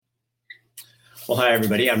Well, hi,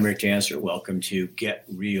 everybody. I'm Rick Dancer. Welcome to Get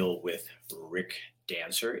Real with Rick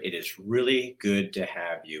Dancer. It is really good to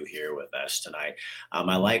have you here with us tonight.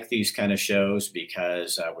 I like these kind of shows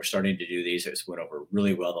because we're starting to do these. It's went over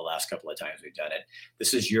really well the last couple of times we've done it.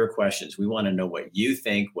 This is your questions. We want to know what you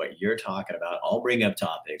think, what you're talking about. I'll bring up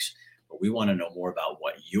topics, but we want to know more about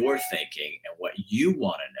what you're thinking and what you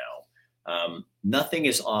want to know. Nothing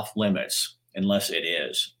is off limits unless it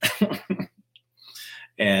is.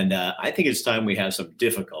 And I think it's time we have some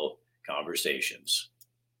difficult conversations.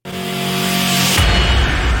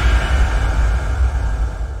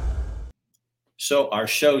 So, our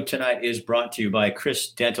show tonight is brought to you by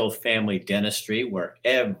Chris Dental Family Dentistry, where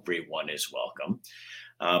everyone is welcome.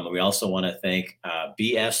 We also want to thank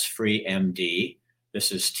BS Free MD.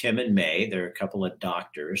 This is Tim and May. They're a couple of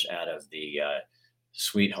doctors out of the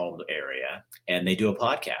Sweet Home area, and they do a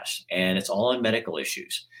podcast, and it's all on medical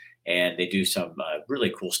issues. And they do some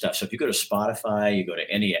really cool stuff. So if you go to Spotify, you go to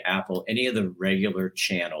any Apple, any of the regular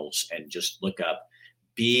channels, and just look up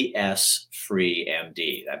BS Free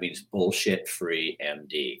MD. That means bullshit free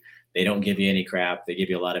MD. They don't give you any crap. They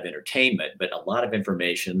give you a lot of entertainment, but a lot of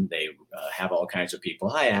information. They have all kinds of people.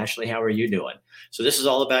 Hi, Ashley. How are you doing? So this is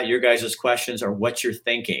all about your guys' questions or what you're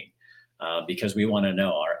thinking. Because we want to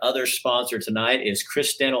know. Our other sponsor tonight is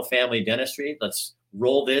Chris Dental Family Dentistry. Let's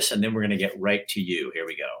roll this, and then we're going to get right to you. Here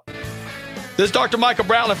we go. This is Dr. Michael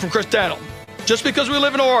Brownlee from Chris Dental. Just because we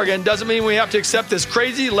live in Oregon doesn't mean we have to accept this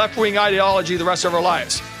crazy left-wing ideology the rest of our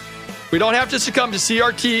lives. We don't have to succumb to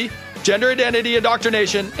CRT, gender identity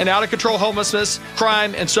indoctrination, and out-of-control homelessness,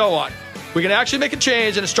 crime, and so on. We can actually make a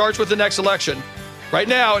change, and it starts with the next election. Right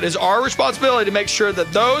now, it is our responsibility to make sure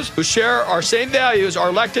that those who share our same values are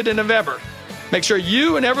elected in November. Make sure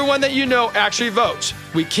you and everyone that you know actually votes.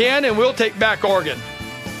 We can and will take back Oregon.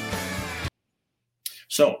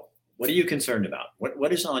 So, what are you concerned about?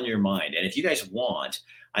 What is on your mind? And if you guys want,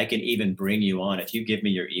 I can even bring you on. If you give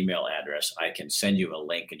me your email address, I can send you a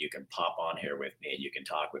link and you can pop on here with me and you can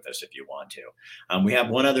talk with us if you want to. We have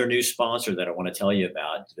one other new sponsor that I want to tell you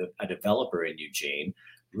about, a developer in Eugene.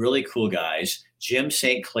 Really cool guys, Jim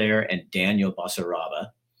St. Clair and Daniel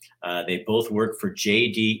Basaraba. They both work for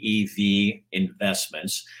JDEV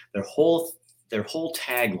Investments. Their whole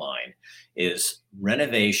tagline is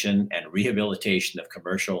renovation and rehabilitation of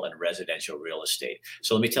commercial and residential real estate.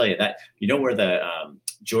 So let me tell you that, you know where the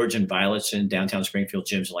George and Violet's in downtown Springfield,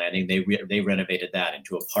 Jim's Landing, they renovated that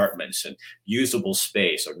into apartments and usable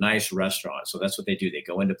space or nice restaurants. So that's what they do. They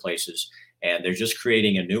go into places and they're just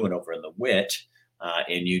creating a new one over in the Witt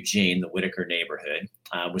in Eugene, the Whitaker neighborhood,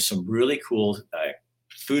 with some really cool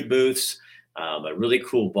food booths, a really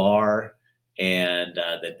cool bar. And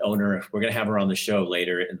the owner, we're going to have her on the show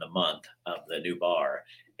later in the month of the new bar.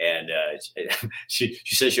 And she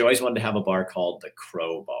says she always wanted to have a bar called the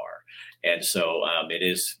Crow Bar. And so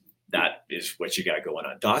that is what you got going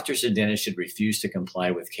on. Doctors and dentists should refuse to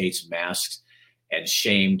comply with Kate's masks and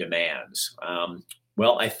shame demands.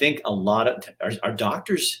 Well, I think a lot of are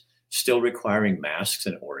doctors still requiring masks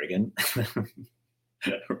in Oregon?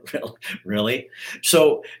 Really?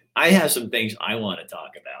 So I have some things I want to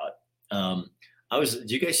talk about. Did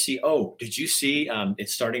you guys see, did you see,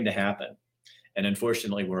 it's starting to happen. And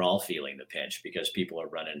unfortunately, we're all feeling the pinch because people are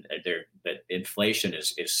running that inflation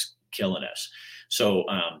is killing us. So,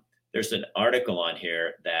 there's an article on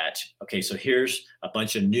here so here's a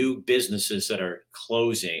bunch of new businesses that are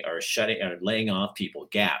closing or laying off people.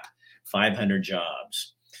 Gap, 500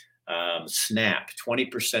 jobs. Snap,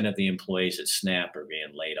 20% of the employees at Snap are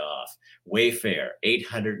being laid off. Wayfair,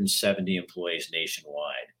 870 employees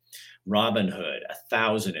nationwide. Robinhood,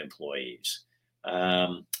 1,000 employees.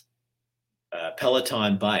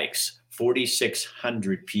 Peloton bikes,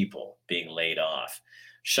 4,600 people being laid off.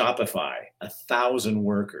 Shopify, 1,000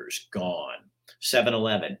 workers gone.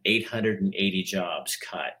 7-Eleven, 880 jobs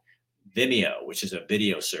cut. Vimeo, which is a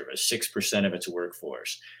video service, 6% of its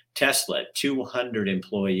workforce. Tesla, 200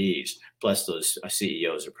 employees, plus those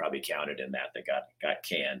CEOs are probably counted in that got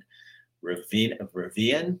canned.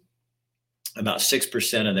 Rivian, about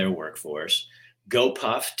 6% of their workforce.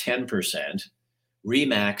 GoPuff, 10%.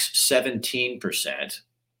 Remax, 17%.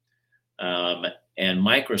 And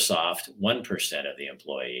Microsoft, 1% of the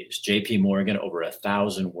employees. JP Morgan, over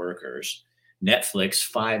 1,000 workers. Netflix,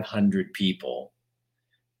 500 people.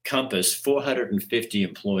 Compass, 450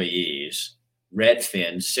 employees.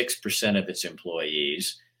 Redfin, 6% of its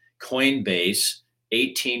employees. Coinbase,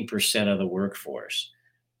 18% of the workforce.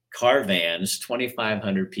 Carvans,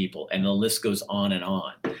 2,500 people, and the list goes on and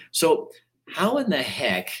on. So how in the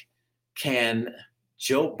heck can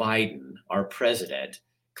Joe Biden, our president,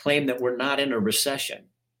 claim that we're not in a recession?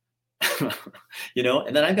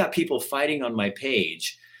 And then I've got people fighting on my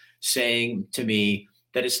page saying to me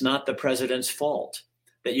that it's not the president's fault,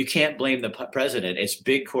 that you can't blame the president. It's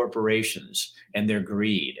big corporations and their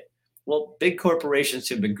greed. Well, big corporations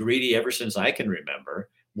have been greedy ever since I can remember.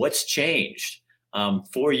 What's changed?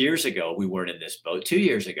 4 years ago, we weren't in this boat. 2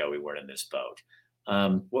 years ago, we weren't in this boat.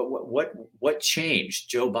 What changed?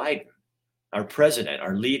 Joe Biden, our president,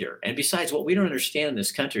 our leader. And besides, what we don't understand in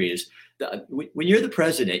this country is when you're the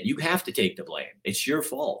president, you have to take the blame. It's your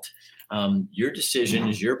fault. Your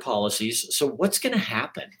decisions, your policies. So what's going to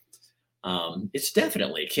happen? It's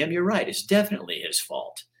definitely, Kim, you're right. It's definitely his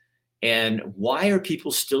fault. And why are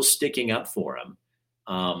people still sticking up for him?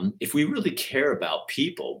 If we really care about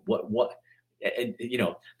people,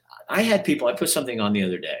 I put something on the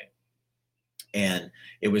other day, and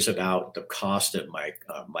it was about the cost of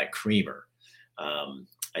my creamer.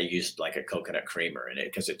 I used like a coconut creamer in it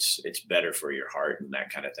because it's better for your heart and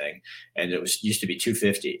that kind of thing. And it used to be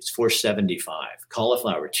 $2.50. It's $4.75.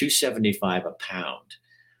 Cauliflower, $2.75 a pound.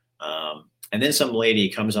 And then some lady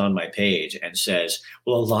comes on my page and says,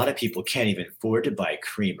 well, a lot of people can't even afford to buy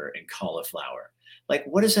creamer and cauliflower. Like,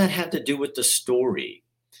 what does that have to do with the story?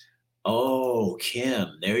 Oh,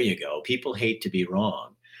 Kim, there you go. People hate to be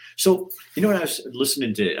wrong. So, when I was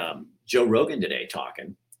listening to Joe Rogan today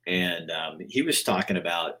talking, and he was talking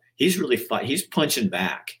about, he's punching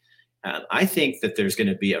back. I think that there's going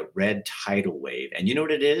to be a red tidal wave. And you know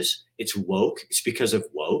what it is? It's woke. It's because of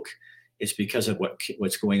woke. It's because of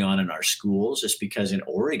what's going on in our schools. It's because in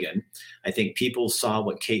Oregon, I think people saw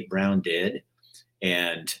what Kate Brown did,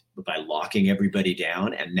 and by locking everybody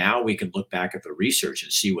down. And now we can look back at the research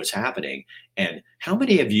and see what's happening. And how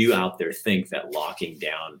many of you out there think that locking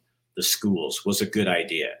down the schools was a good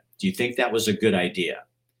idea? Do you think that was a good idea?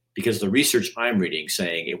 Because the research I'm reading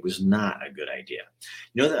saying it was not a good idea.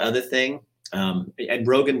 The other thing, and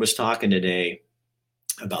Rogan was talking today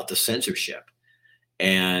about the censorship.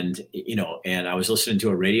 And I was listening to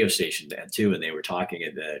a radio station then too, and they were talking,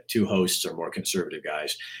 and the two hosts are more conservative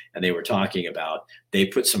guys, and they were talking about, they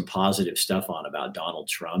put some positive stuff on about Donald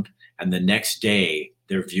Trump, and the next day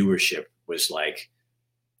their viewership was like,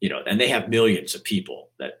 and they have millions of people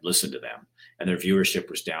that listen to them, and their viewership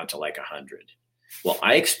was down to like 100. Well,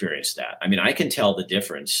 I experienced that. I mean, I can tell the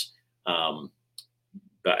difference.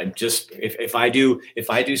 But just if I do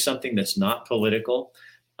something that's not political,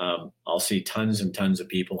 I'll see tons and tons of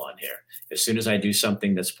people on here. As soon as I do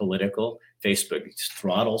something that's political, Facebook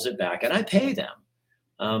throttles it back, and I pay them.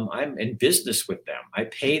 I'm in business with them. I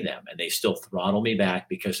pay them, and they still throttle me back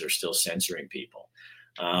because they're still censoring people.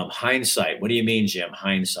 Hindsight. What do you mean, Jim?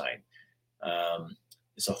 Hindsight.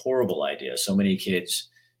 It's a horrible idea. So many kids.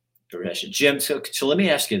 Jim, so let me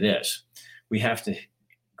ask you this. We have to.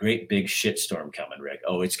 Great big shitstorm coming, Rick.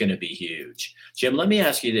 Oh, it's going to be huge. Jim, let me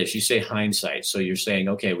ask you this. You say hindsight. So you're saying,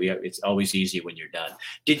 okay, it's always easy when you're done.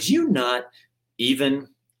 Did you not even,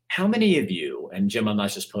 how many of you, and Jim, I'm not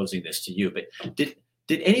just posing this to you, but did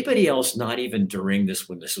anybody else not even during this,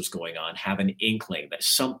 when this was going on, have an inkling that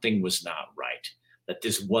something was not right, that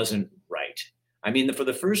this wasn't right? I mean, for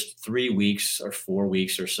the first 3 weeks or 4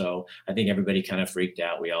 weeks or so, I think everybody kind of freaked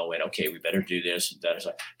out. We all went, okay, we better do this.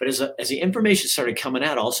 But as the information started coming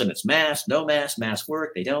out, all of a sudden it's masks, no masks, masks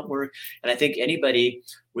work, they don't work. And I think anybody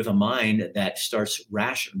with a mind that starts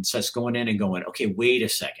going in and going, okay, wait a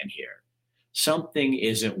second here. Something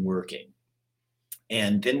isn't working.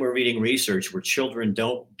 And then we're reading research where children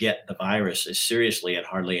don't get the virus as seriously, and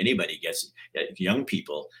hardly anybody gets it. Young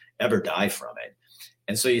people ever die from it.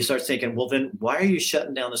 And so you start thinking, well, then why are you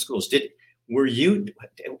shutting down the schools?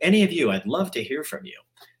 Any of you, I'd love to hear from you.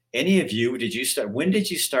 Any of you, when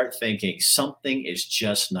did you start thinking something is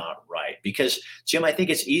just not right? Because Jim, I think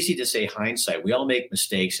it's easy to say hindsight. We all make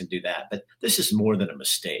mistakes and do that, but this is more than a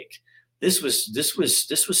mistake. This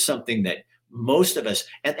was something that most of us,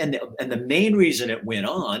 and the main reason it went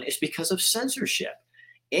on is because of censorship.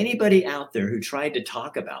 Anybody out there who tried to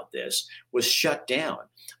talk about this was shut down.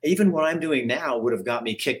 Even what I'm doing now would have got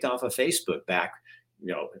me kicked off of Facebook back,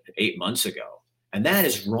 8 months ago. And that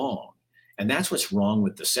is wrong. And that's what's wrong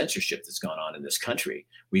with the censorship that's gone on in this country.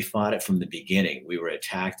 We fought it from the beginning. We were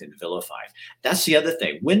attacked and vilified. That's the other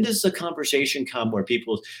thing. When does the conversation come where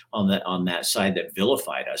people on that side that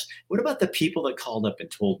vilified us? What about the people that called up and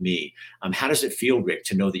told me, how does it feel, Rick,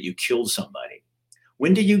 to know that you killed somebody?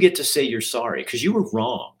 When do you get to say you're sorry? Because you were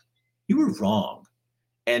wrong. You were wrong.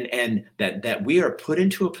 And that we are put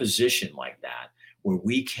into a position like that where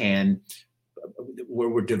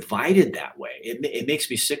we're divided that way. It makes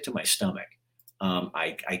me sick to my stomach.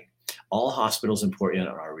 All hospitals in Portland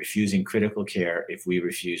are refusing critical care if we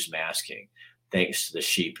refuse masking, thanks to the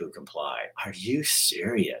sheep who comply. Are you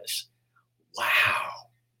serious? Wow.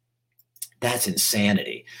 That's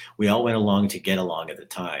insanity. We all went along to get along at the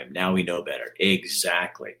time. Now we know better.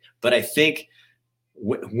 Exactly. But I think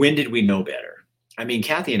when did we know better? I mean,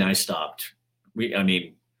 Kathy and I stopped.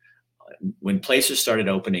 When places started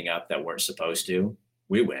opening up that weren't supposed to,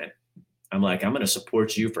 we went. I'm like, I'm going to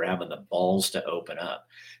support you for having the balls to open up.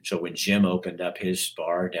 So when Jim opened up his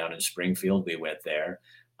bar down in Springfield, we went there.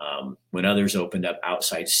 When others opened up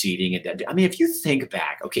outside seating, if you think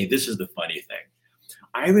back, okay, this is the funny thing.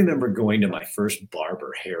 I remember going to my first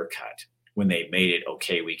barber haircut when they made it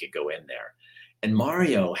okay we could go in there. And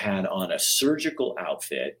Mario had on a surgical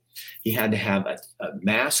outfit. He had to have a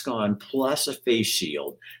mask on plus a face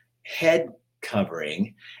shield, head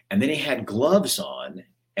covering, and then he had gloves on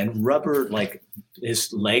and rubber, like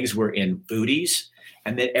his legs were in booties.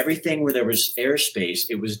 And then everything where there was airspace,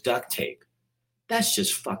 it was duct tape. That's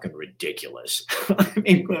just fucking ridiculous. I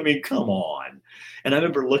mean, come on. And I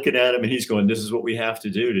remember looking at him and he's going, this is what we have to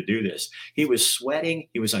do this. He was sweating.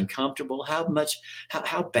 He was uncomfortable. How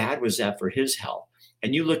bad was that for his health?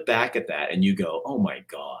 And you look back at that and you go, oh my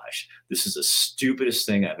gosh, this is the stupidest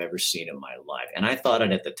thing I've ever seen in my life. And I thought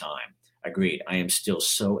it at the time. Agreed. I am still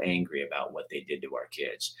so angry about what they did to our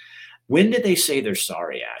kids. When did they say they're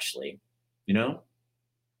sorry, Ashley? You know,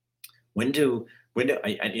 when do when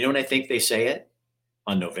I think they say it?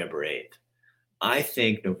 On November 8th. I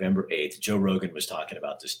think November 8th, Joe Rogan was talking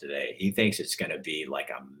about this today. He thinks it's going to be like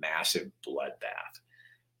a massive bloodbath.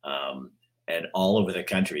 And all over the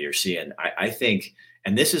country, you're seeing, I think,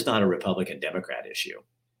 and this is not a Republican Democrat issue.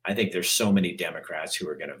 I think there's so many Democrats who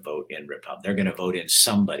are going to vote in Republican. They're going to vote in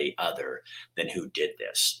somebody other than who did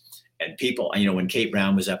this. And people, when Kate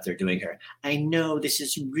Brown was up there doing her, I know this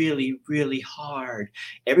is really, really hard.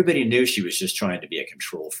 Everybody knew she was just trying to be a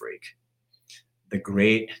control freak. The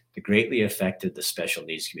greatly affected the special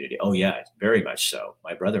needs community. Oh yeah, very much so.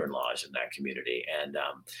 My brother-in-law is in that community, and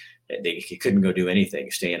he couldn't go do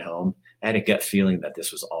anything, staying home. I had a gut feeling that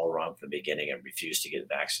this was all wrong from the beginning and refused to get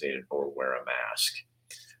vaccinated or wear a mask.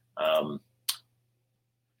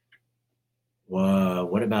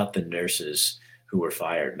 What about the nurses who were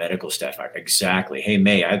fired, medical staff fired? Exactly. Hey,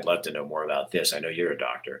 May, I'd love to know more about this. I know you're a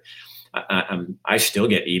doctor. I still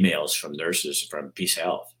get emails from nurses from Peace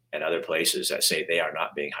Health and other places that say they are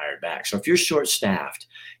not being hired back. So if you're short-staffed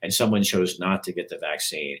and someone chose not to get the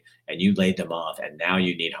vaccine and you laid them off and now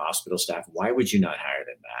you need hospital staff, why would you not hire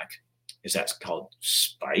them back? Is that called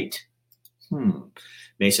spite?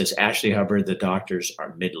 May says, Ashley Hubbard, the doctors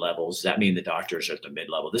are mid-levels. Does that mean the doctors are at the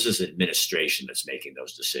mid-level? This is administration that's making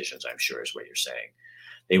those decisions, I'm sure is what you're saying.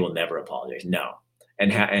 They will never apologize. No.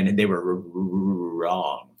 And they were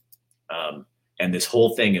wrong. And this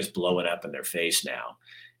whole thing is blowing up in their face now.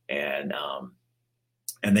 And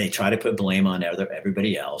they try to put blame on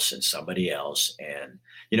everybody else and somebody else. And,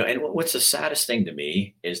 and what's the saddest thing to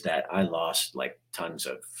me is that I lost like tons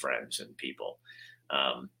of friends and people,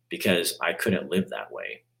 because I couldn't live that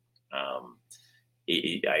way.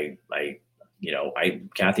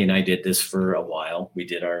 Kathy and I did this for a while. We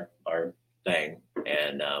did our thing.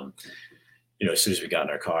 And, as soon as we got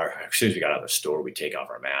in our car, as soon as we got out of the store, we take off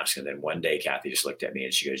our mask. And then one day Kathy just looked at me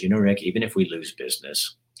and she goes, Rick, even if we lose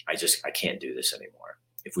business, I can't do this anymore.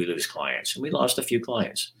 If we lose clients, and we lost a few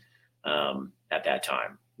clients at that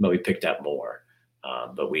time, but we picked up more.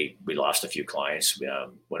 But we lost a few clients.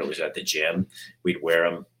 When it was at the gym, we'd wear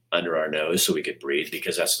them under our nose so we could breathe,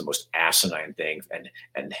 because that's the most asinine thing.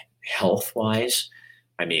 And health wise,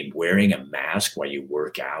 wearing a mask while you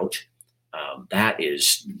work out, that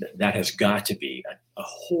has got to be a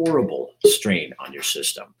horrible strain on your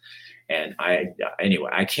system. And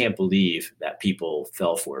I can't believe that people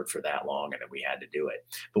fell for it for that long and that we had to do it.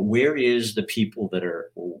 But where is the people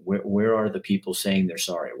where are the people saying they're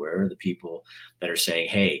sorry? Where are the people that are saying,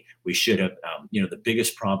 hey, we should have, the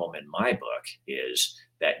biggest problem in my book is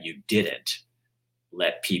that you didn't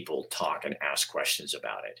let people talk and ask questions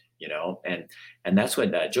about it, and that's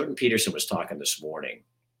what Jordan Peterson was talking this morning.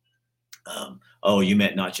 You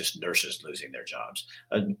meant not just nurses losing their jobs.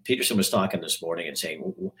 Peterson was talking this morning and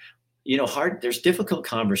saying, there's difficult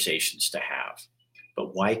conversations to have,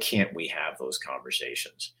 but why can't we have those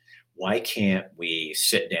conversations? Why can't we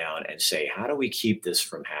sit down and say, how do we keep this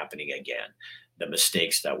from happening again? The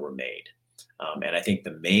mistakes that were made. And I think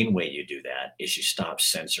the main way you do that is you stop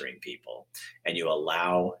censoring people and you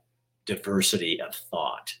allow diversity of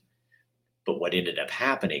thought. But what ended up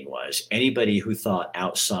happening was anybody who thought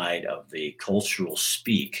outside of the cultural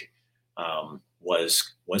speak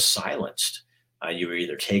was silenced. You were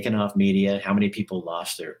either taken off media. How many people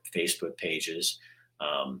lost their Facebook pages?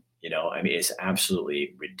 It's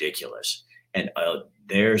absolutely ridiculous. And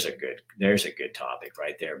there's a good topic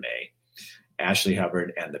right there, May. Ashley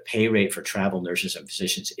Hubbard, and the pay rate for travel nurses and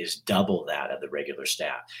physicians is double that of the regular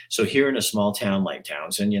staff. So here in a small town like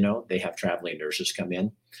Townsend, they have traveling nurses come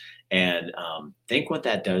in, and think what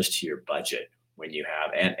that does to your budget when you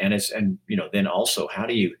have, and then also how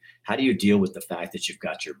do you deal with the fact that you've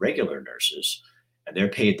got your regular nurses and they're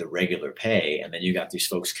paid the regular pay, and then you got these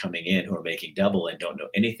folks coming in who are making double and don't know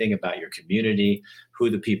anything about your community,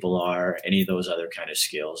 who the people are, any of those other kind of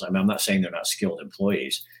skills. I mean, I'm not saying they're not skilled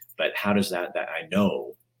employees, but how does that I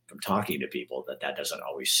know from talking to people that doesn't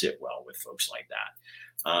always sit well with folks like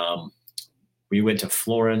that. We went to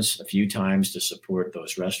Florence a few times to support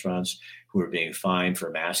those restaurants who were being fined for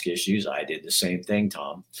mask issues. I did the same thing,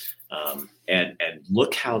 Tom. And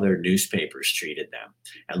look how their newspapers treated them,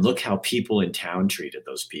 and look how people in town treated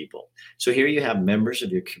those people. So here you have members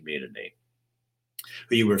of your community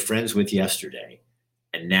who you were friends with yesterday,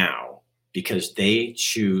 and now, because they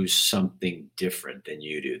choose something different than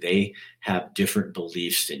you do, they have different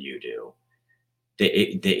beliefs than you do,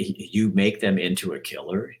 you make them into a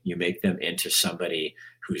killer. You make them into somebody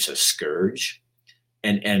who's a scourge.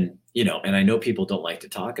 And I know people don't like to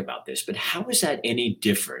talk about this, but how is that any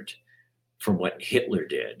different from what Hitler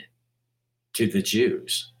did to the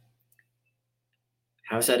Jews?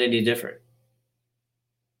 How is that any different?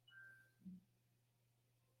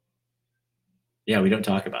 Yeah, we don't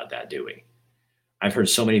talk about that, do we? I've heard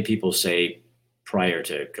so many people say prior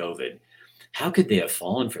to COVID, how could they have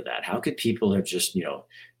fallen for that? How could people have just,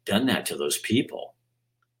 done that to those people?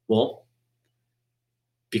 Well,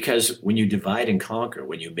 because when you divide and conquer,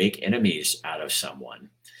 when you make enemies out of someone,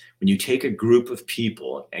 when you take a group of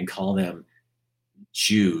people and call them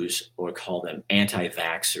Jews, or call them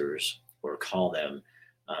anti-vaxxers, or call them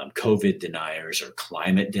COVID deniers or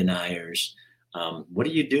climate deniers, what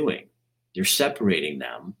are you doing? You're separating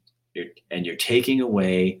them, and you're taking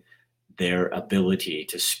away their ability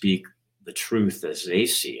to speak the truth as they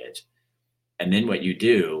see it. And then what you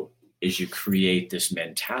do is you create this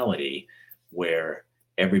mentality where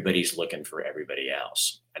everybody's looking for everybody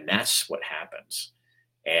else. And that's what happens.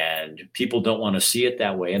 And people don't want to see it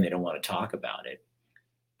that way, and they don't want to talk about it.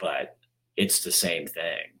 But it's the same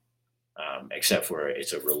thing, except for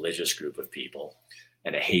it's a religious group of people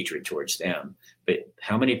and a hatred towards them. But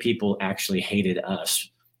how many people actually hated us,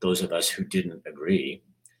 those of us who didn't agree?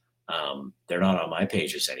 They're not on my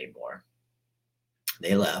pages anymore.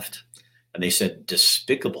 They left, and they said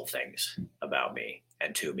despicable things about me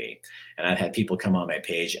and to me. And I've had people come on my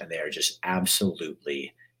page, and they are just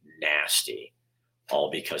absolutely nasty, all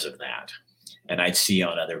because of that. And I'd see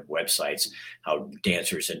on other websites how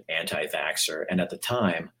Dancer's an anti-vaxxer. And at the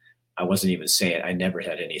time, I wasn't even saying, I never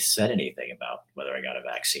had said anything about whether I got a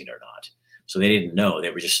vaccine or not. So they didn't know, they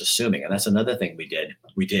were just assuming. And that's another thing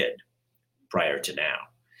we did prior to now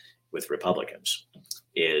with Republicans,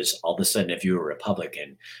 is all of a sudden, if you're a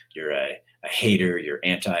Republican, you're a hater, you're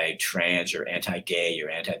anti-trans, you're anti-gay, you're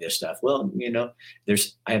anti this stuff. Well,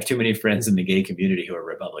 I have too many friends in the gay community who are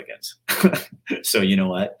Republicans. So you know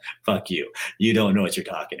what? Fuck you. You don't know what you're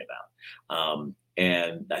talking about.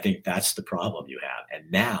 And I think that's the problem you have. And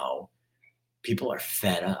now people are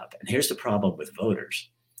fed up. And here's the problem with voters,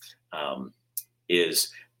 is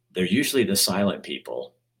they're usually the silent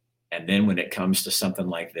people. And then when it comes to something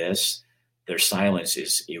like this, their silence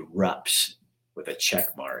erupts with a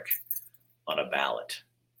check mark on a ballot.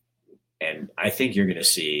 And I think you're going to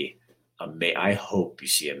see, I hope you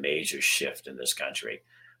see a major shift in this country.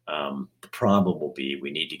 The problem will be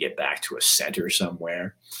we need to get back to a center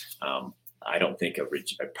somewhere. I don't think a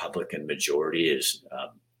Republican majority is,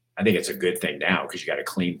 I think it's a good thing now, because you got to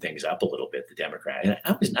clean things up a little bit, the Democrat.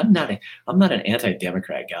 And I'm not an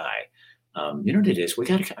anti-Democrat guy. You know what it is?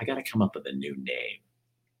 I got to come up with a new name.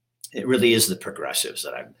 It really is the progressives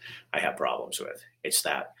that I have problems with. It's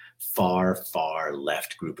that far, far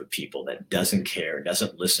left group of people that doesn't care,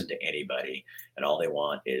 doesn't listen to anybody, and all they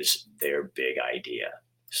want is their big idea.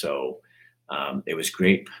 So it was a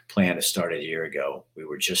great plan to start a year ago. We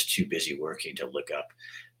were just too busy working to look up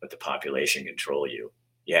what the population control you.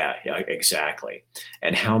 Yeah, exactly.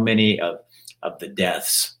 And how many of the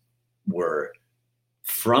deaths were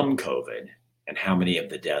from COVID, and how many of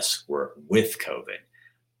the deaths were with COVID?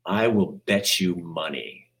 I will bet you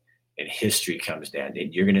money, and history comes down,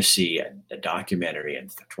 and you're going to see a documentary in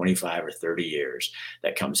 25 or 30 years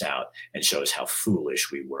that comes out and shows how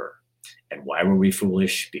foolish we were. And why were we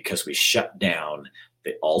foolish? Because we shut down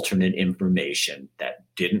the alternate information that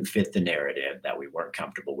didn't fit the narrative, that we weren't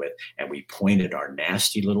comfortable with, and we pointed our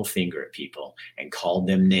nasty little finger at people and called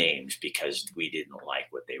them names because we didn't like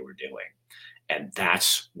what they were doing. And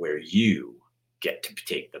that's where you get to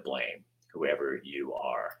take the blame, whoever you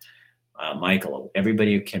are. Michael,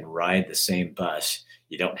 everybody can ride the same bus.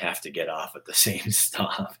 You don't have to get off at the same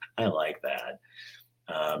stop. I like that.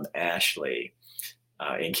 Ashley,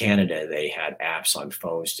 in Canada, they had apps on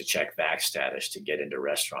phones to check vax status to get into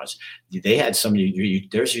restaurants. They had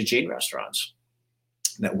there's Eugene restaurants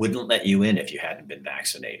that wouldn't let you in if you hadn't been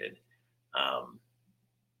vaccinated.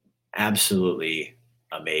 Absolutely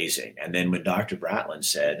amazing. And then when Dr. Bratland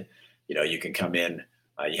said, you can come in,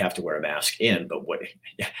 you have to wear a mask in, but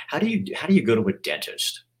how do you go to a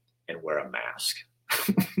dentist and wear a mask?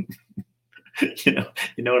 you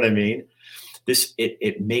know what I mean?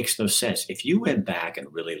 It makes no sense. If you went back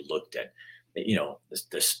and really looked at,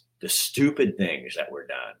 the stupid things that were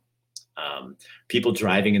done, people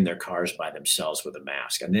driving in their cars by themselves with a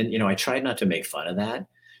mask. And then, I tried not to make fun of that,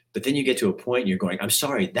 but then you get to a point and you're going, I'm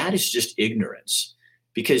sorry, that is just ignorance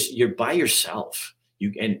because you're by yourself.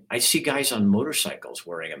 And I see guys on motorcycles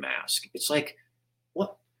wearing a mask. It's like,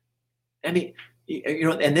 what? I mean,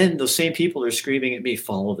 and then those same people are screaming at me,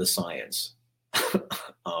 follow the science.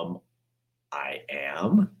 I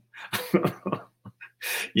am,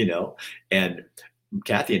 and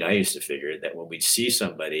Kathy and I used to figure that when we'd see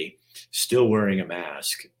somebody still wearing a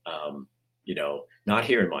mask, not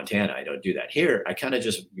here in Montana, I don't do that. Here, I kind of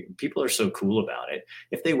people are so cool about it.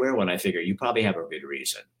 If they wear one, I figure you probably have a good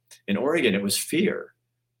reason. In Oregon, it was fear.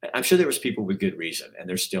 I'm sure there was people with good reason, and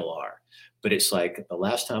there still are. But it's like the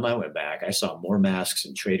last time I went back, I saw more masks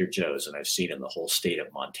in Trader Joe's than I've seen in the whole state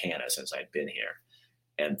of Montana since I'd been here.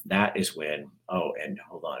 And that is when, and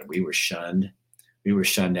hold on, we were shunned. We were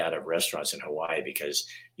shunned out of restaurants in Hawaii because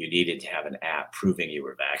you needed to have an app proving you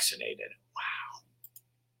were vaccinated.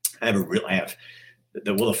 Wow.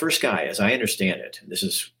 The first guy, as I understand it, this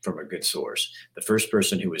is from a good source, the first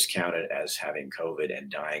person who was counted as having COVID and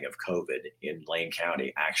dying of COVID in Lane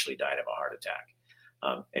County actually died of a heart attack.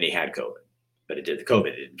 And he had COVID, but the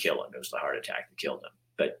COVID didn't kill him. It was the heart attack that killed him.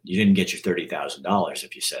 But you didn't get your $30,000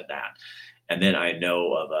 if you said that. And then I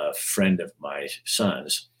know of a friend of my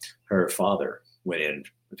son's, her father went in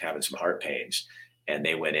having some heart pains, and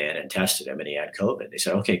they went in and tested him and he had COVID. They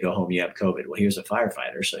said, okay, go home, you have COVID. Well, he was a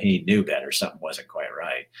firefighter, so he knew better. Something wasn't quite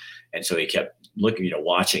right. And so he kept looking,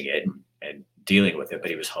 watching it and dealing with it,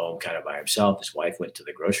 but he was home kind of by himself. His wife went to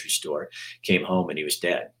the grocery store, came home, and he was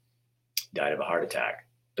dead, died of a heart attack.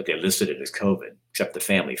 But they listed it as COVID, except the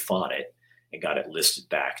family fought it and got it listed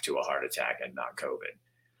back to a heart attack and not COVID.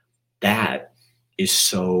 That is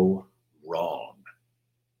so wrong.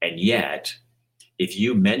 And yet, if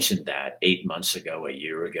you mentioned that 8 months ago, a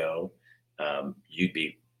year ago, you'd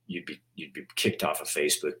be kicked off of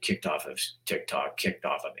Facebook, kicked off of TikTok, kicked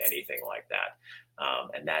off of anything like that.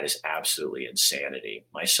 And that is absolutely insanity.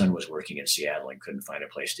 My son was working in Seattle and couldn't find a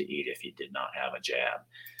place to eat if he did not have a jab.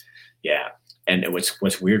 Yeah. And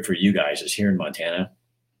what's weird for you guys is here in Montana,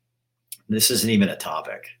 this isn't even a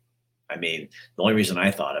topic. I mean, the only reason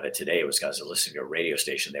I thought of it today was because I was listening to a radio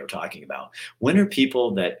station. They were talking about when are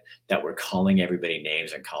people that were calling everybody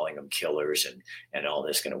names and calling them killers and all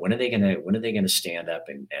this when are they gonna stand up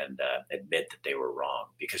and admit that they were wrong,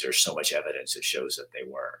 because there's so much evidence that shows that they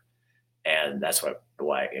were. And that's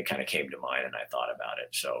why it kind of came to mind, and I thought about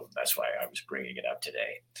it. So that's why I was bringing it up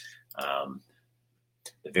today.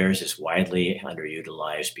 The virus is widely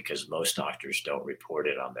underutilized because most doctors don't report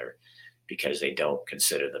it because they don't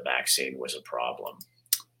consider the vaccine was a problem.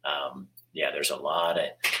 There's a lot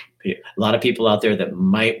of people out there that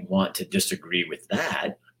might want to disagree with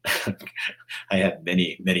that. I have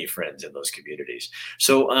many, many friends in those communities.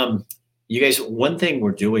 So you guys, one thing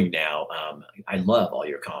we're doing now, I love all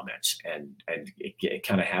your comments and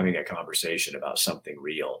kind of having a conversation about something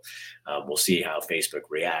real. We'll see how Facebook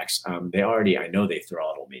reacts. I know they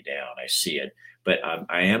throttled me down. I see it. But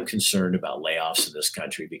I am concerned about layoffs in this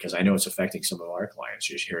country because I know it's affecting some of our clients.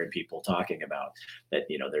 You're hearing people talking about that,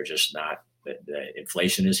 they're just not, that the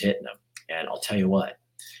inflation is hitting them. And I'll tell you what,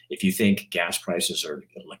 if you think gas prices are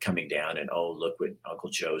coming down and, oh, look what Uncle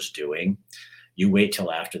Joe's doing, you wait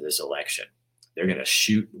till after this election. They're going to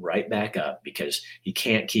shoot right back up because he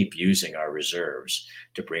can't keep using our reserves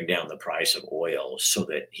to bring down the price of oil so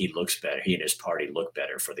that he looks better. He and his party look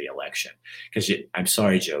better for the election. Because I'm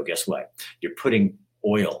sorry, Joe, guess what? You're putting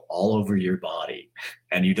oil all over your body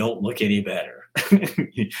and you don't look any better.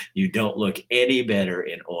 You don't look any better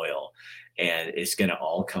in oil, and it's going to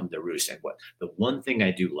all come to roost. And the one thing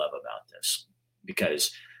I do love about this,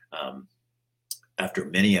 because after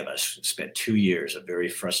many of us spent 2 years of very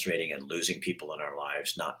frustrating and losing people in our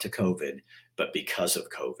lives, not to COVID, but because of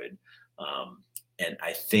COVID. And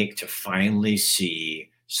I think to finally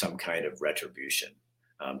see some kind of retribution.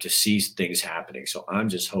 to see things happening. So I'm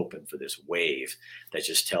just hoping for this wave that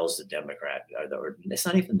just tells the Democrat, or it's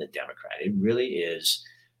not even the Democrat, it really is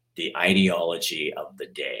the ideology of the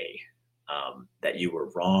day, that you were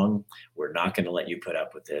wrong. We're not going to let you put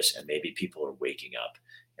up with this. And maybe people are waking up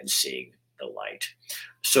and seeing the light.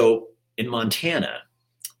 So in Montana,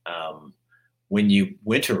 when you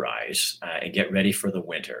winterize and get ready for the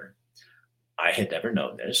winter, I had never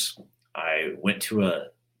known this. I went to a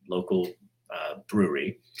local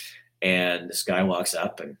brewery, and this guy walks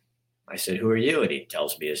up, and I said, "Who are you?" And he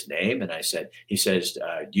tells me his name, and he says,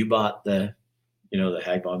 "You bought the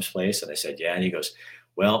Hag Bomb's place?" And I said, "Yeah." And he goes,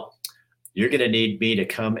 "Well, you're going to need me to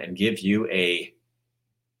come and give you a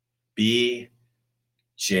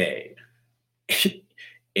BJ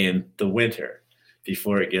in the winter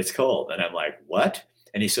before it gets cold." And I'm like, "What?"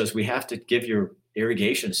 And he says, "We have to give your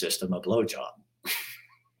irrigation system a blowjob."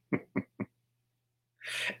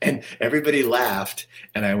 And everybody laughed.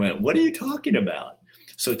 And I went, "What are you talking about?"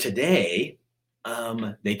 So today,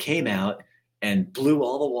 they came out and blew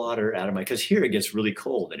all the water out of because here it gets really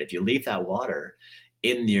cold. And if you leave that water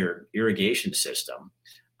in your irrigation system,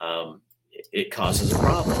 it causes a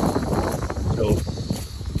problem. So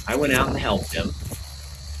I went out and helped him.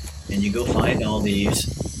 And you go find all these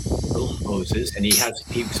little hoses, and he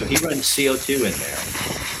runs CO2 in there.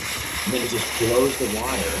 And then he just blows the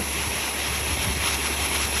water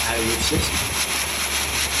out of your system.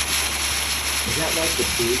 Is that like the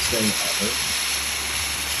coolest thing ever?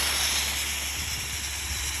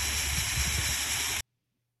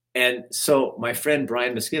 And so my friend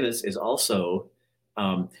Brian Miskinnis is also,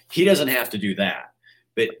 he doesn't have to do that,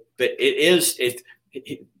 but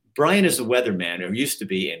Brian is a weatherman who used to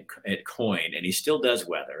be at Coin, and he still does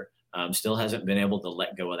weather. Still hasn't been able to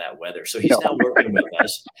let go of that weather. So he's now working with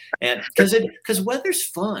us, and because weather's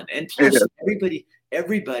fun, and plus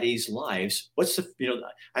everybody's lives. I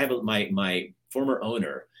have my former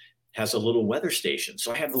owner has a little weather station,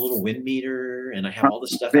 so I have the little wind meter, and I have all the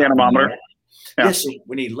stuff. The anemometer. Yeah. Yes. So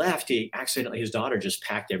when he left, his daughter just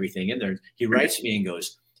packed everything in there. He writes me and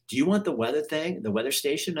goes, "Do you want the weather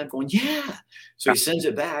station?" I'm going, "Yeah." So he sends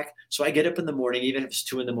it back. So I get up in the morning, even if it's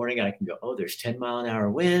 2 a.m, I can go, "Oh, there's 10-mile-an-hour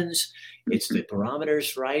winds. It's the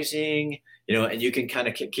barometer's rising," and you can kind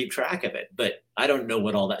of keep track of it. But I don't know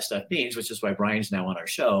what all that stuff means, which is why Brian's now on our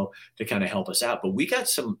show to kind of help us out. But we got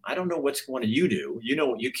I don't know what's one of you do.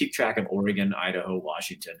 You keep track of Oregon, Idaho,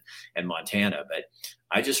 Washington, and Montana. But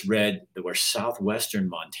I just read that where southwestern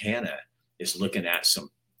Montana is looking at some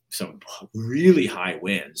really high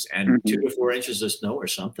winds and 2 to 4 inches of snow or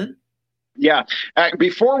something. Yeah.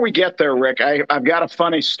 Before we get there, Rick, I've got a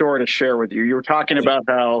funny story to share with you. You were talking about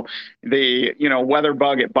how the weather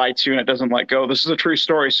bug, it bites you and it doesn't let go. This is a true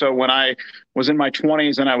story. So when I was in my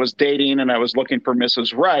 20s and I was dating and I was looking for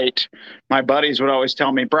Mrs. Right, my buddies would always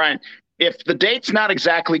tell me, "Brian, if the date's not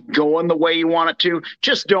exactly going the way you want it to,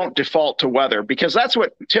 just don't default to weather," because that's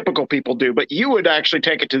what typical people do. But you would actually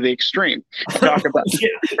take it to the extreme. Talk about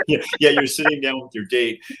yeah. You're sitting down with your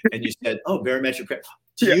date and you said, "Oh, barometric pressure.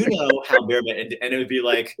 Do you know how barometric?" And it would be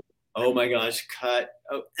like, "Oh my gosh, cut."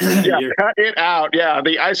 Oh, cut it out. Yeah,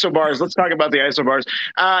 the isobars. Let's talk about the isobars.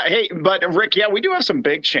 Hey, but Rick, we do have some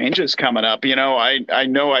big changes coming up. I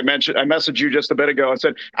know I messaged you just a bit ago. I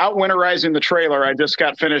said, out winterizing the trailer. I just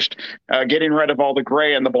got finished getting rid of all the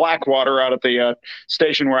gray and the black water out at the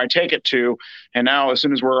station where I take it to. And now, as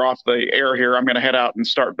soon as we're off the air here, I'm going to head out and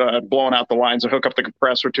start blowing out the lines and hook up the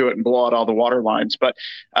compressor to it and blow out all the water lines. But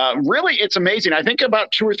really, it's amazing. I think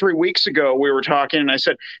about 2 or 3 weeks ago, we were talking, and I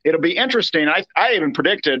said, it'll be interesting. I even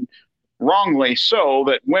predicted, wrongly so,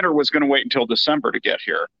 that winter was going to wait until December to get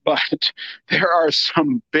here. But there are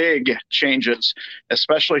some big changes,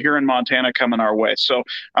 especially here in Montana, coming our way. So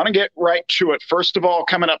I'm going to get right to it. First of all,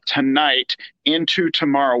 coming up tonight into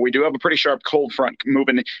tomorrow, we do have a pretty sharp cold front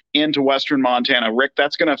moving into western Montana. Rick,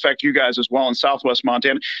 that's going to affect you guys as well in southwest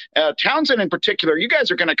Montana. Townsend in particular, you guys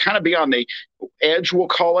are going to kind of be on the edge, we'll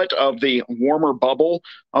call it, of the warmer bubble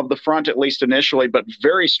of the front, at least initially, but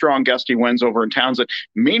very strong gusty winds over in Townsend.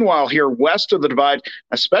 Meanwhile, here west of the divide,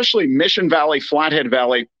 especially Mission Valley, Flathead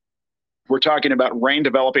Valley, we're talking about rain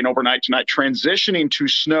developing overnight tonight, transitioning to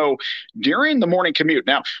snow during the morning commute.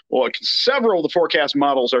 Now, several of the forecast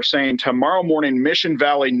models are saying tomorrow morning, Mission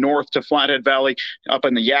Valley north to Flathead Valley, up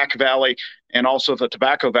in the Yak Valley, and also the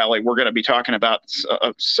Tobacco Valley, we're going to be talking about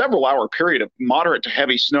a several-hour period of moderate to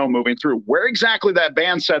heavy snow moving through. Where exactly that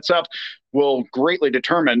band sets up will greatly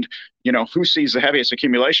determine, who sees the heaviest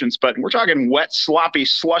accumulations. But we're talking wet, sloppy,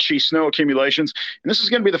 slushy snow accumulations, and this is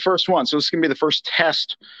going to be the first one. So this is going to be the first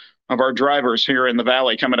test of our drivers here in the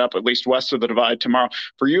Valley coming up, at least west of the Divide tomorrow.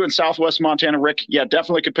 For you in Southwest Montana, Rick, yeah,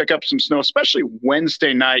 definitely could pick up some snow, especially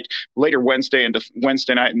Wednesday night, later Wednesday into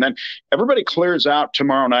Wednesday night. And then everybody clears out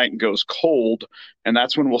tomorrow night and goes cold. And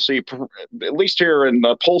that's when we'll see, at least here in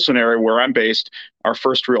the Polson area where I'm based, our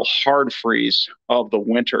first real hard freeze of the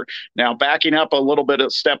winter. Now, backing up a little bit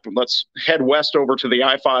of step, let's head west over to the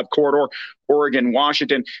I-5 corridor, Oregon,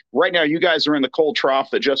 Washington. Right now, you guys are in the cold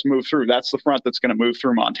trough that just moved through. That's the front that's going to move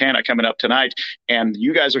through Montana coming up tonight. And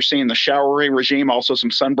you guys are seeing the showery regime, also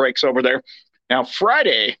some sun breaks over there. Now,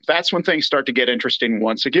 Friday, that's when things start to get interesting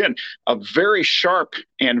once again. A very sharp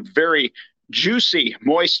and very juicy,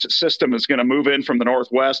 moist system is going to move in from the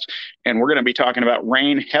northwest, and we're going to be talking about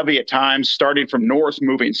rain, heavy at times, starting from north,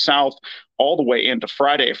 moving south, all the way into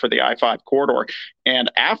Friday for the I-5 corridor.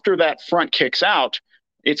 And after that front kicks out,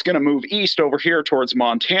 it's going to move east over here towards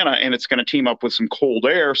Montana, and it's going to team up with some cold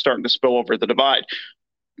air starting to spill over the Divide.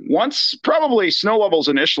 Once probably snow levels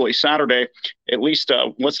initially Saturday, at least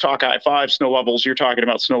let's talk I-5 snow levels. You're talking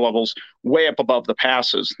about snow levels way up above the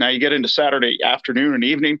passes. Now you get into Saturday afternoon and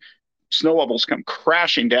evening, snow levels come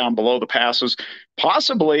crashing down below the passes,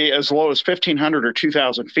 possibly as low as 1,500 or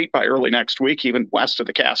 2,000 feet by early next week, even west of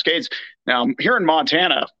the Cascades. Now, here in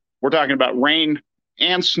Montana, we're talking about rain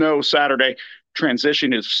and snow Saturday,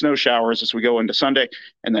 transition to snow showers as we go into Sunday,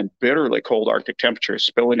 and then bitterly cold Arctic temperatures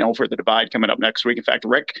spilling over the Divide coming up next week. In fact,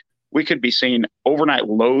 Rick, we could be seeing overnight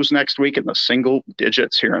lows next week in the single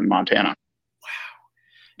digits here in Montana.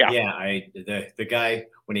 Yeah, the guy,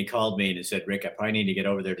 when he called me and said, Rick, I probably need to get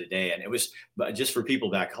over there today. And it was just for people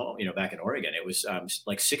back home, back in Oregon, it was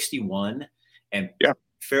like 61 and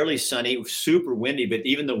fairly sunny, super windy, but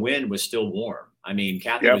even the wind was still warm. I mean,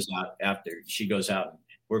 Kathy was out after she goes out and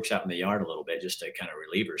works out in the yard a little bit just to kind of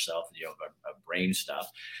relieve herself, of brain stuff.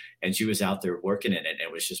 And she was out there working in it, and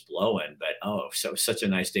it was just blowing. But, so such a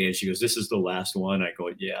nice day. And she goes, this is the last one. I go,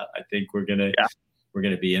 yeah, I think we're going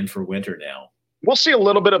to be in for winter now. We'll see a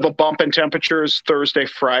little bit of a bump in temperatures Thursday,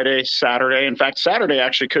 Friday, Saturday. In fact, Saturday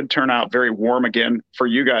actually could turn out very warm again for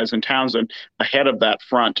you guys in Townsend ahead of that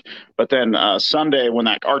front. But then Sunday, when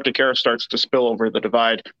that Arctic air starts to spill over the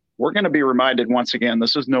Divide, we're going to be reminded once again,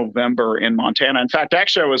 this is November in Montana. In fact,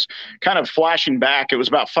 actually, I was kind of flashing back. It was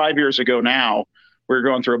about 5 years ago now. We were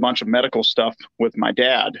going through a bunch of medical stuff with my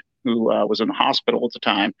dad, who was in the hospital at the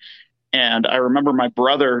time. And I remember my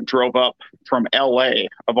brother drove up from LA,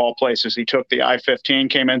 of all places. He took the I-15,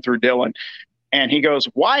 came in through Dillon. And he goes,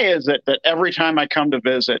 why is it that every time I come to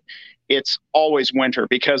visit, it's always winter?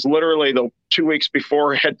 Because literally the 2 weeks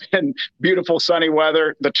before had been beautiful sunny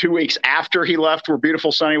weather. The 2 weeks after he left were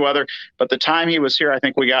beautiful sunny weather. But the time he was here, I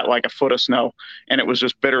think we got like a foot of snow, and it was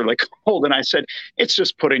just bitterly cold. And I said, it's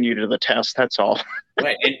just putting you to the test. That's all.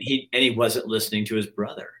 Right. And he wasn't listening to his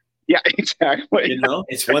brother. Yeah, exactly.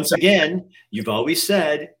 It's once again, you've always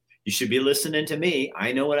said you should be listening to me.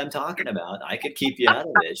 I know what I'm talking about. I could keep you out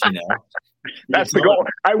of this, That's the goal.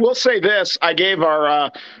 I will say this. I gave our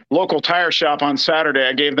local tire shop on Saturday,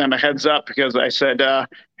 I gave them a heads up because I said,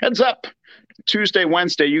 heads up, Tuesday,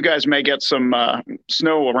 Wednesday, you guys may get some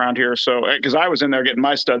snow around here. So, because I was in there getting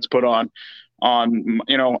my studs put on,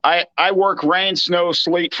 I work rain, snow,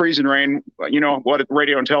 sleet, freezing rain, what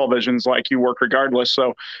radio and television's like, you work regardless.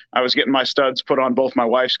 So I was getting my studs put on both my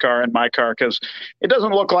wife's car and my car, because it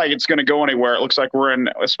doesn't look like it's going to go anywhere. It looks like we're in,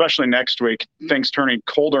 especially next week, things turning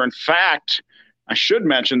colder. In fact, I should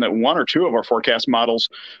mention that one or two of our forecast models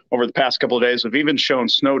over the past couple of days have even shown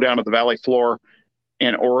snow down at the valley floor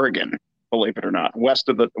in Oregon, believe it or not, west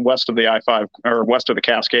of the I-5 or west of the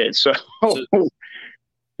Cascades. So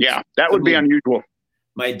yeah, that would be unusual.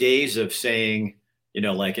 My days of saying,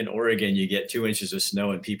 like in Oregon, you get 2 inches of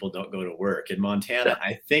snow and people don't go to work. In Montana,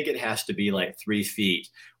 I think it has to be like 3 feet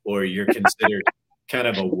or you're considered kind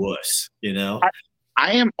of a wuss,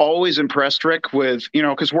 I am always impressed, Rick, with,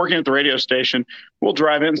 because working at the radio station, we'll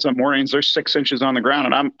drive in some mornings, there's 6 inches on the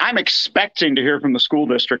ground, and I'm expecting to hear from the school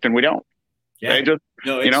district, and we don't. Yeah. They just,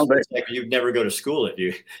 it's like you'd never go to school if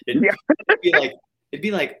you, it'd be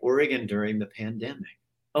like Oregon during the pandemic.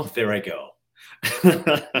 Oh, there I go.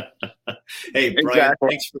 Hey, Brian,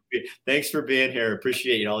 exactly. thanks for being here.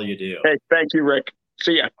 Appreciate all you do. Hey, thank you, Rick.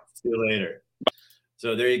 See ya. See you later.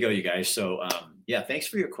 So there you go, you guys. So thanks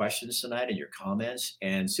for your questions tonight and your comments.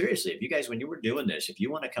 And seriously, if you guys, when you were doing this, if you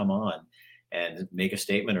want to come on and make a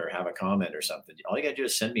statement or have a comment or something, all you got to do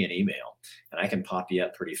is send me an email and I can pop you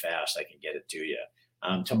up pretty fast. I can get it to you.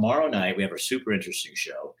 Tomorrow night, we have a super interesting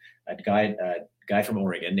show. A guy from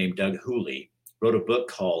Oregon named Doug Hooley wrote a book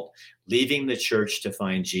called Leaving the Church to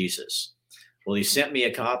Find Jesus. Well, he sent me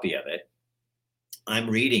a copy of it. I'm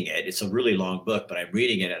reading it. It's a really long book, but I'm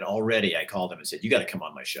reading it. And already I called him and said, you got to come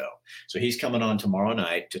on my show. So he's coming on tomorrow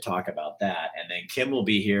night to talk about that. And then Kim will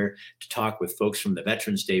be here to talk with folks from the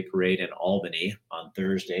Veterans Day Parade in Albany on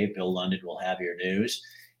Thursday. Bill London will have your news.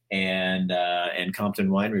 And Compton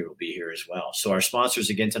Winery will be here as well. So our sponsors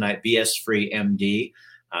again tonight, BS Free MD.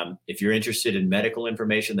 If you're interested in medical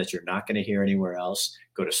information that you're not going to hear anywhere else,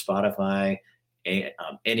 go to Spotify,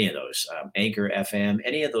 any of those, Anchor FM,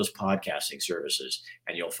 any of those podcasting services,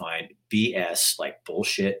 and you'll find BS, like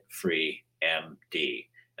bullshit free MD.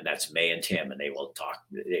 And that's May and Tim, and they will talk.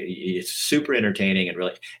 It's super entertaining, and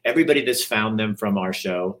really everybody that's found them from our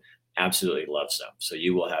show absolutely loves them. So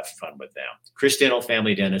you will have fun with them. Chris Dental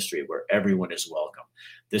Family Dentistry, where everyone is welcome.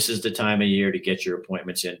 This is the time of year to get your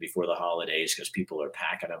appointments in before the holidays because people are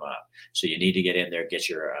packing them up. So you need to get in there, get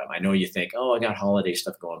your, I know you think, oh, I got holiday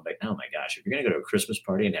stuff going, but oh my gosh, if you're going to go to a Christmas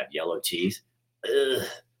party and have yellow teeth,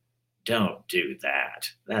 don't do that.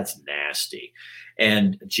 That's nasty.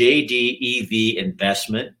 And JDEV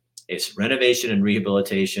Investment is renovation and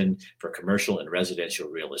rehabilitation for commercial and residential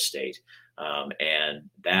real estate. And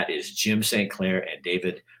that is Jim St. Clair and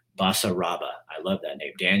David Basaraba. I love that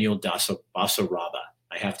name, Daniel Basaraba.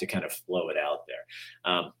 I have to kind of flow it out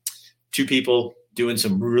there. Two people doing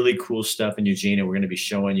some really cool stuff in Eugene, and we're going to be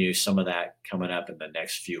showing you some of that coming up in the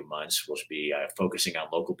next few months. We'll be focusing on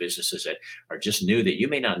local businesses that are just new that you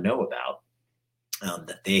may not know about,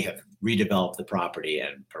 that they have redeveloped the property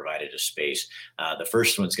and provided a space. The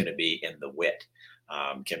first one's going to be in the WIT.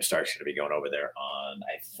 Kim Stark's going to be going over there on,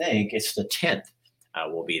 I think it's the 10th.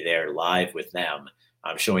 We'll be there live with them.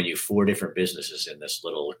 I'm showing you 4 different businesses in this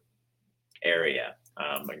little area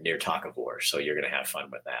near Takavor. So you're going to have fun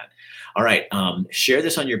with that. All right. Share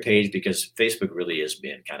this on your page because Facebook really is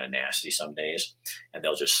being kind of nasty some days, and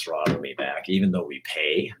they'll just throttle me back, even though we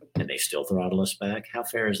pay and they still throttle us back. How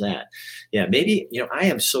fair is that? Yeah, maybe, I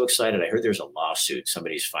am so excited. I heard there's a lawsuit.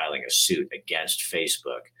 Somebody's filing a suit against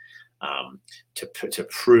Facebook to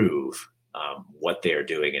prove what they're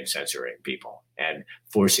doing in censoring people and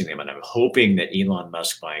forcing them. And I'm hoping that Elon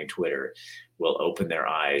Musk buying Twitter will open their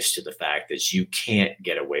eyes to the fact that you can't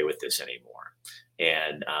get away with this anymore.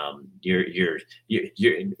 And you're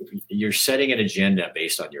setting an agenda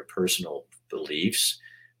based on your personal beliefs,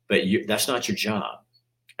 but that's not your job.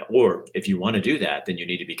 Or if you want to do that, then you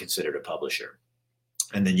need to be considered a publisher.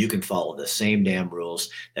 And then you can follow the same damn rules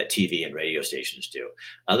that TV and radio stations do.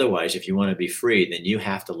 Otherwise, if you want to be free, then you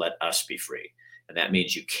have to let us be free. And that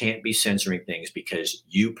means you can't be censoring things because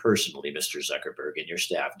you personally, Mr. Zuckerberg, and your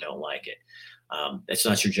staff don't like it. That's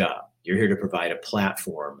not your job. You're here to provide a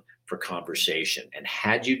platform for conversation. And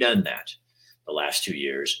had you done that the last 2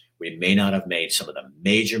 years, we may not have made some of the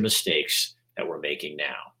major mistakes that we're making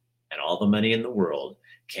now. And all the money in the world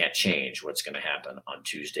can't change what's going to happen on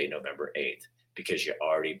Tuesday, November 8th. Because you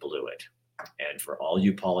already blew it. And for all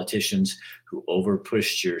you politicians who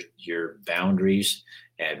overpushed your boundaries,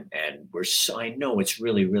 and I know it's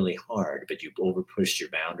really, really hard, but you overpushed your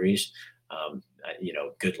boundaries,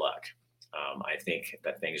 good luck. I think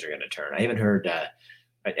that things are going to turn. I haven't heard,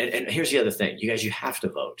 and here's the other thing. You guys, you have to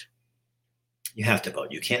vote. You have to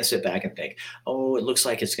vote. You can't sit back and think, oh, it looks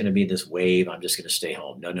like it's going to be this wave. I'm just going to stay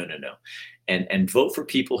home. No. And vote for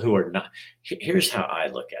people who are not. Here's how I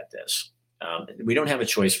look at this. We don't have a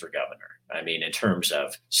choice for governor. I mean, in terms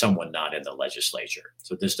of someone not in the legislature.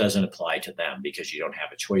 So this doesn't apply to them because you don't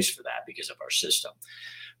have a choice for that because of our system.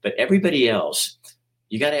 But everybody else,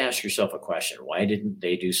 you got to ask yourself a question. Why didn't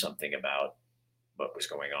they do something about what was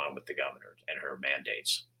going on with the governor and her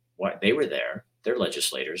mandates? Why they were there, they're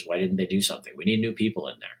legislators. Why didn't they do something? We need new people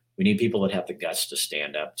in there. We need people that have the guts to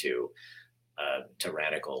stand up to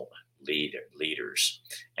tyrannical leaders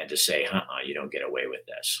and to say, you don't get away with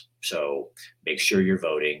this. So make sure you're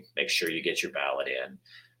voting, make sure you get your ballot in.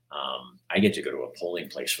 I get to go to a polling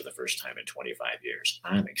place for the first time in 25 years.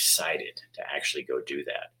 I'm excited to actually go do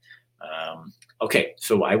that. Okay,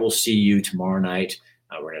 so I will see you tomorrow night.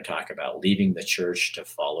 We're going to talk about leaving the church to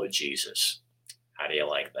follow Jesus. How do you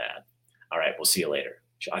like that? All right, we'll see you later.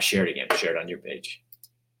 I'll share it again. Share it on your page.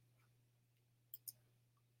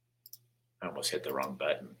 I almost hit the wrong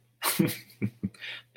button.